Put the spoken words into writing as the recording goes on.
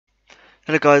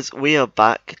Hello guys, we are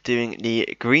back doing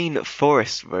the Green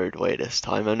Forest Roadway this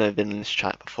time. I've never been in this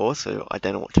track before, so I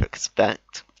don't know what to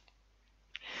expect.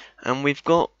 And we've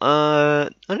got, I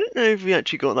don't know if we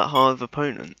actually got that hard of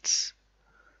opponents.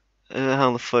 I don't know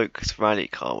how the Focus rally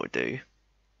car would do.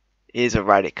 It is a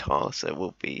rally car, so it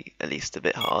will be at least a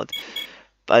bit hard.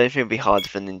 But I don't think it'll be harder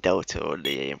than Delta or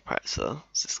the Impreza,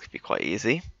 so this could be quite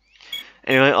easy.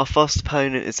 Anyway, our first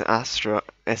opponent is Astra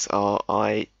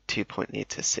SRI 2.L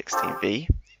 16V.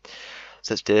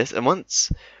 So let's do this, and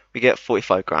once we get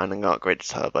 45 grand, I'm going to upgrade the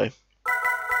turbo.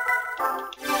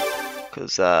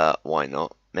 Because, why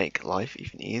not? Make life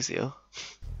even easier.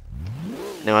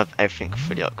 Now I have everything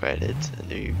fully upgraded, and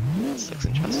this looks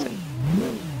interesting.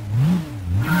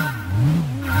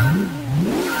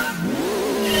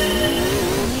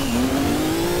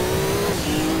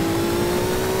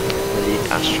 The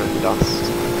Astra and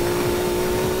Dust.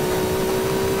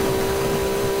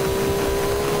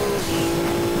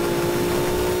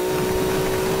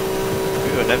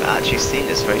 I've never actually seen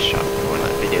this racetrack before in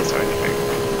like videos or anything.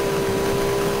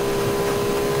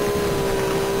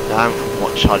 I haven't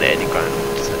watched hardly any Gran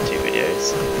Turismo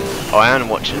videos. Oh, I am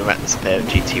watching a Let's Play of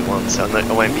GT1, so I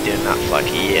won't be doing that for like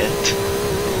a year.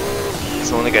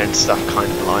 So I want to go into stuff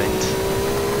kind of blind.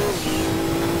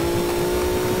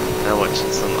 And I'm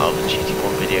watching some other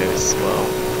GT1 videos as well.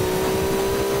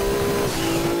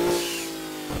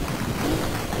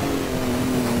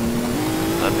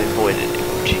 I've been avoiding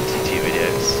GT2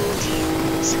 videos,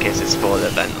 just in case it's spoiler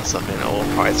event or something, or a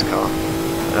prize car.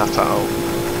 And that's how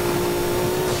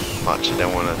much I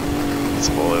don't want to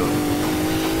spoil.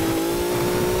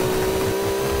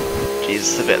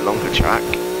 Jesus, a bit longer track.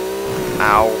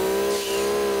 Ow.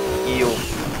 Eel.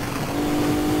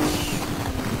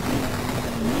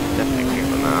 Definitely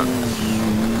moving that.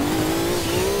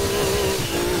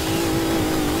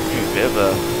 Ooh, bit of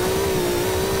a...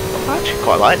 I actually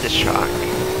quite like this track.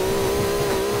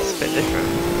 It's a bit different.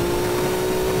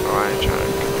 Alright, track.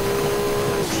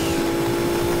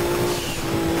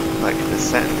 Like the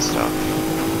set and stuff.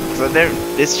 So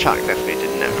this track definitely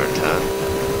did never return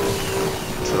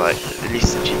to like at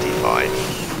least the GT5.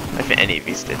 I think any of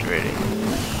these did really.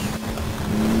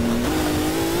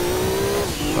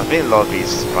 I think a lot of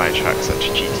these ride tracks are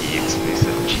GT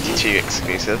exclusive, GT2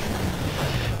 exclusive.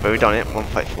 But we've done it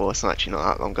 1.4, so actually not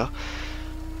that longer.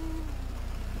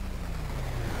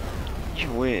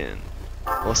 You win.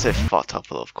 Also fucked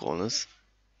up a lot of corners.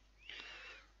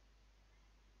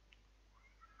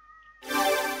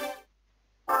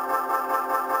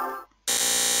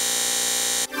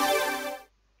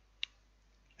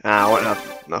 I won't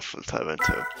have enough for the turbo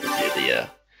to review the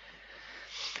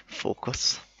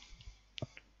focus.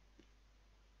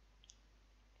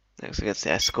 Next against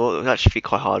the Escort, it would actually be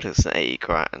quite hard. It's an 8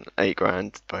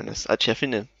 grand bonus. Actually, I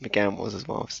think the Megane was as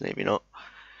well, so maybe not.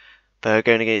 But we're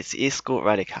going against the Escort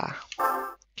rally car.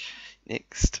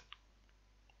 Next.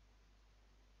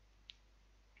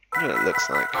 I don't know what it looks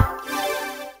like.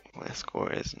 What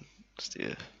Escort is. Let's do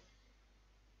it.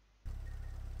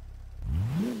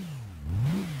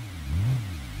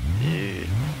 Dude.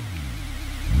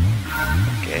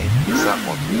 Okay, what's that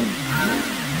one?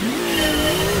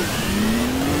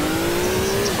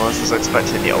 As far as I was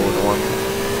expecting the older one. I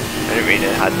didn't really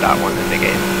know had that one in the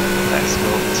game.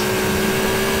 Escort.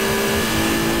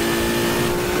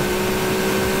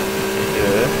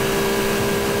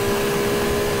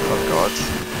 Oh god.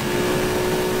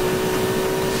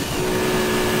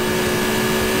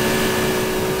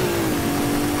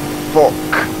 Fuck.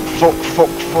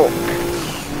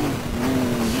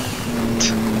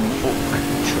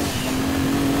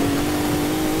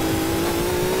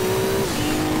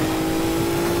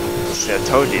 See, I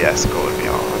told you the Escort would be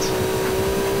hard.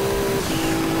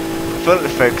 I feel like the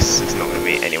Focus is not going to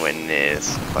be anywhere near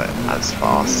as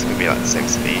fast. It's going to be like the same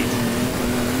speed.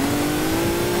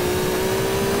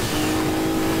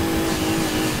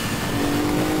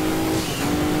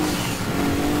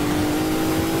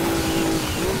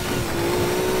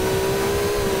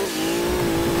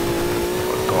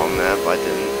 But I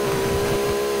didn't.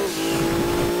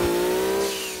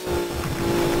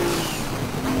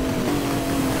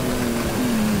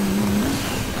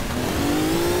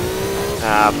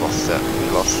 Ah, I've lost it. We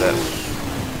lost it.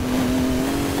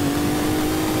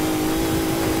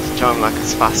 It's driving like a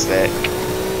spastic.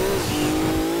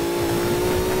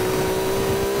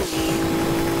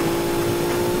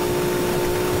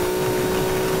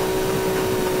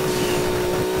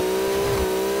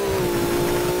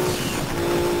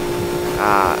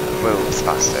 Real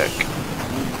spastic.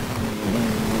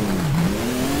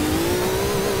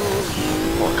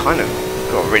 Well, kind of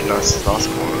got a really nice last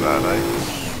corner there though.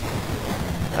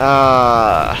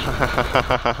 I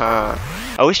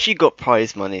wish you got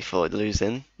prize money for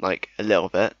losing, like a little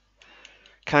bit.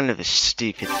 Kind of a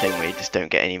stupid thing where you just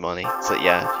don't get any money. So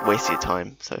yeah, waste your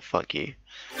time. So fuck you.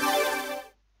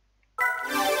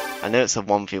 I know it's a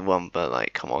 1v1, but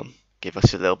like, come on, give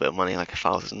us a little bit of money, like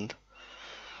 1,000.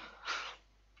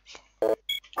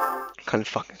 Kind of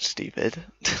fucking stupid.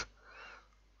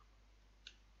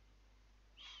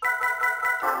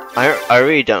 I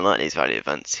really don't like these rally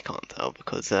events, you can't tell,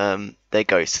 because they're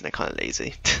ghosts and they're kind of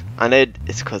lazy. I know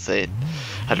it's because they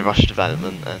had a rush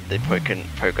development and they probably couldn't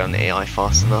program the AI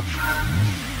fast enough.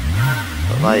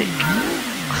 But like,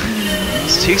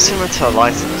 it's too similar to our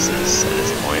licenses at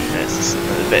this point, and it's just a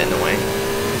bit annoying.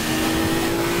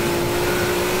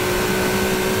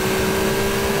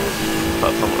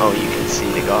 But from, oh, you can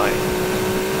see the guy.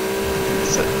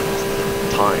 So,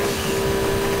 time.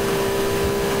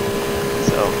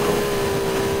 So cool.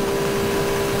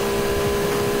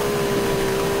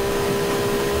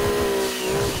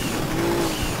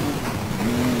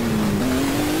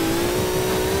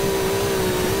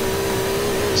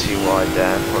 Too wide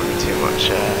there, probably too much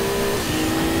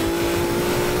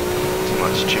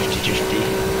drifty.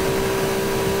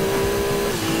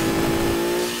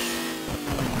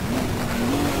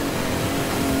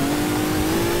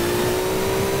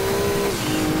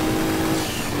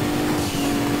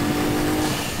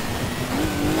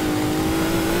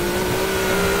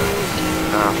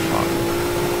 Ah, fuck.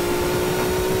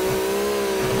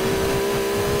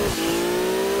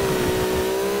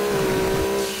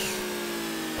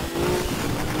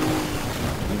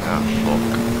 Ah, fuck.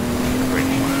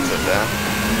 Really fucked it there.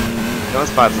 Not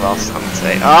as bad as last time, I'd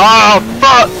say. Oh,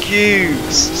 fuck you!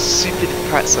 Stupid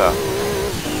pretzer.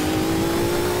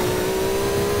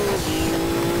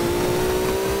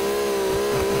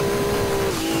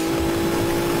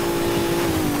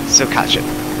 Still catch it.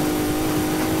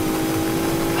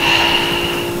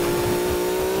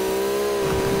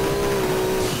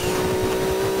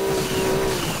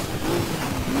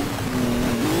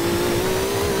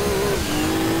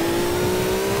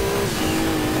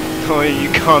 Oh, you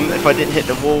can't if I didn't hit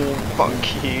the wall.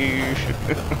 Fuck you.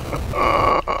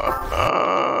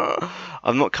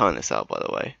 I'm not counting this out, by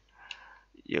the way.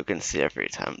 You're gonna see every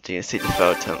attempt. You're gonna see the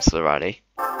failed attempts of the rally.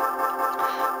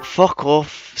 Fuck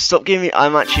off. Stop giving me.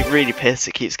 I'm actually really pissed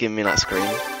it keeps giving me that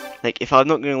screen. Like, if I'm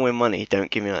not gonna win money,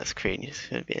 don't give me that screen. You're just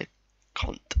gonna be a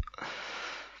cunt.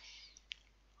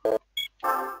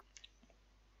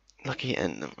 Lucky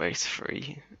end of race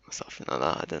 3 or something like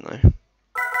that. I don't know.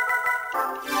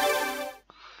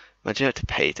 Imagine you had to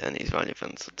pay to end these rally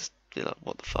events. I'd just be like,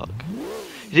 what the fuck?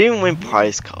 You didn't even win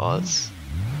prize cards.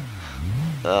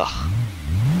 Ugh.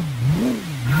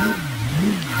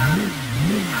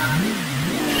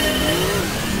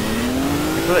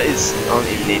 People aren't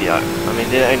even nearly like, I mean,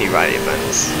 they're only rally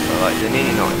events, but like, they're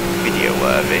nearly not video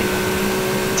worthy.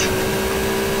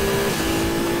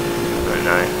 I don't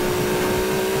know.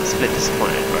 It's a bit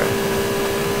disappointing, bro.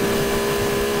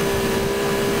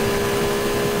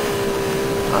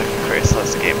 I can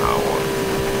criticise the game how I want.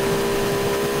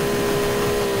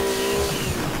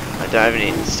 I don't have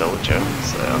any nostalgia,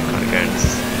 so I'm kind of going to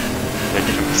a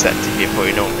different perspective you're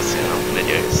probably not seeing on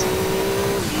videos.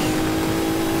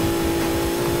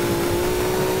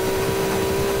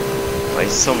 Like,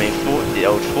 you saw me in the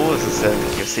old Forzas, then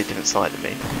you'll see a different side of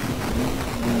me.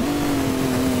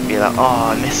 You'll be like,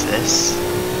 oh, I miss this.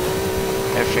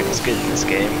 Everything was good in this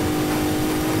game. You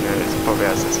know, it probably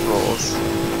has its flaws.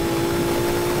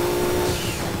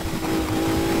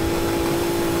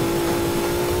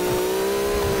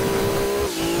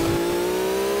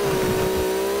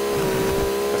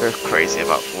 I go crazy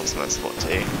about Forza Motorsport 2,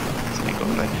 so you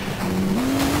gotta know.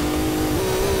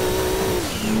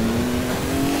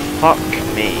 Fuck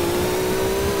me.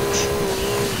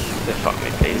 Don't fuck me,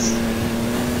 please.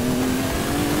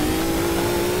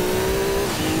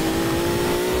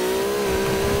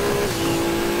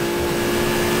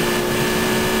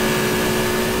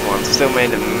 Come on, still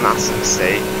made a massive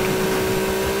mistake.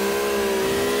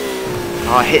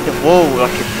 Oh, I hit the wall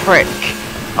like a prick.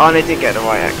 Oh, and I didn't get the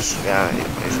right X. Yeah,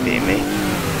 he's beating me.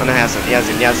 Oh no, he hasn't.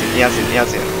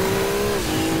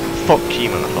 Fuck you,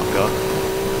 motherfucker.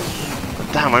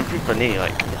 Damn, I'm pretty nearly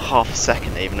like half a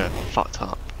second even though I fucked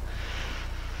up.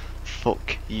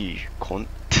 Fuck you, cunt.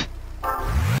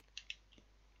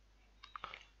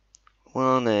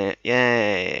 Won it,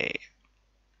 yay.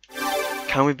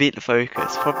 Can we beat the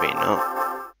focus? Probably not.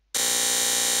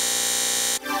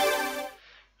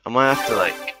 I might have to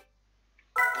like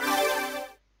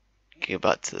go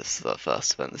back to this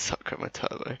first event and upgrade my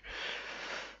turbo.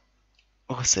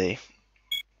 We'll see.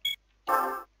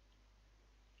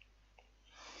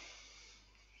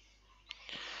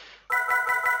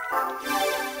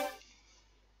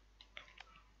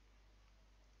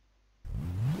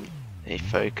 Need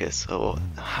focus, or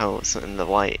how something in the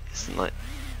white isn't like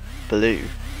blue.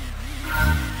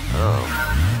 Oh,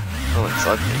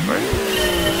 excited me, bro.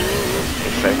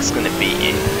 Need focus is gonna beat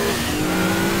you.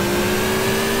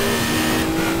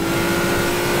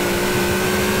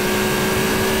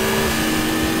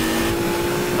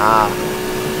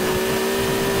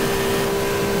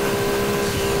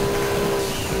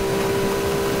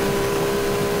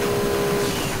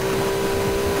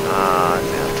 I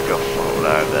have to go forward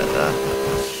there a bit there.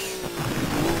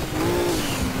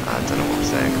 I don't know what I'm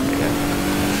saying. Yeah.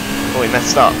 Oh, he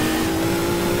messed up. I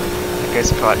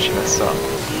guess I actually messed up.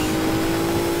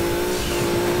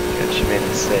 He actually made a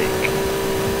mistake.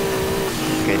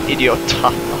 Okay, an idiot.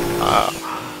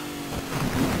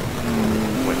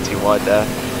 Went too wide there.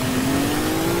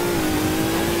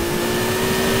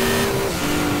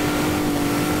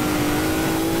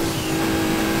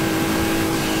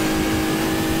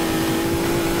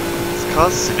 This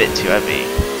car's a bit too heavy.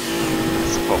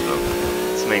 That's the problem.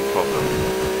 It's the main problem.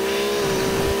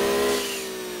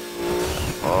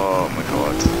 Oh my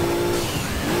god.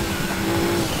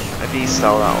 Maybe he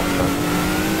stole that off them.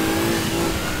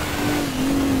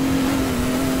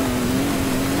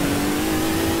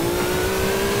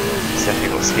 He's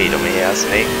definitely got speed on me here,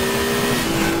 hasn't he?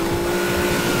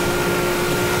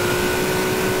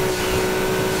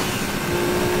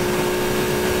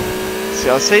 See,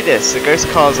 I'll say this, the ghost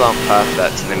cars aren't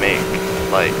perfect and they make,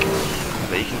 like,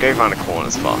 but you can go around the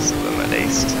corners faster than them at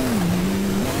least.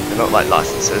 They're not like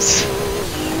licenses.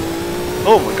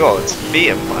 Oh my god, beat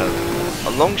him by a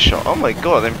long shot. Oh my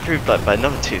god, they improved like by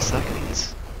another 2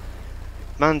 seconds.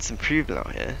 Man's improving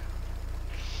out here.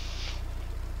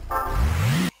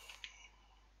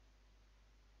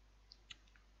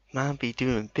 Man be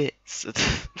doing bits.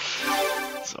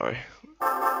 Sorry.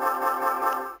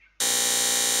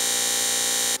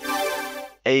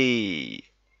 Hey,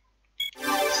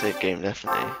 save game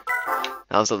definitely.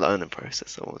 That was a learning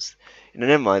process. That was. You know,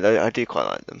 never mind. I do quite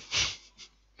like them.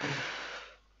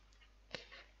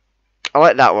 I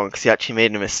like that one because he actually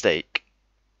made a mistake.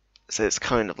 So it's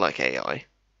kind of like AI.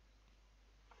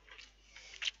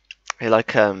 He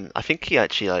like I think he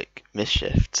actually like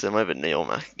misshifted some over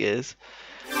Neomac gears.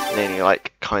 And then he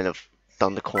like kind of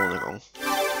done the corner wrong.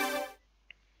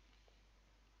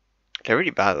 They're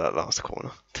really bad at that last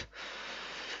corner.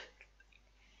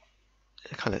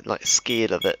 Kind of like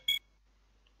scared of it.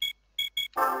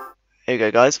 Here we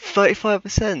go, guys.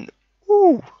 35%.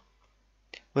 Woo!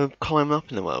 We're climbing up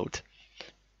in the world.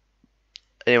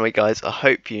 Anyway, guys, I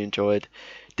hope you enjoyed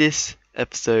this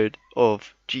episode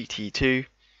of GT2.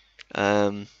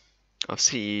 I'll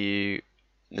see you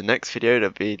in the next video.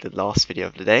 That'll be the last video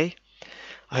of the day.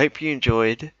 I hope you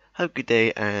enjoyed. Have a good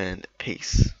day and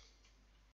peace.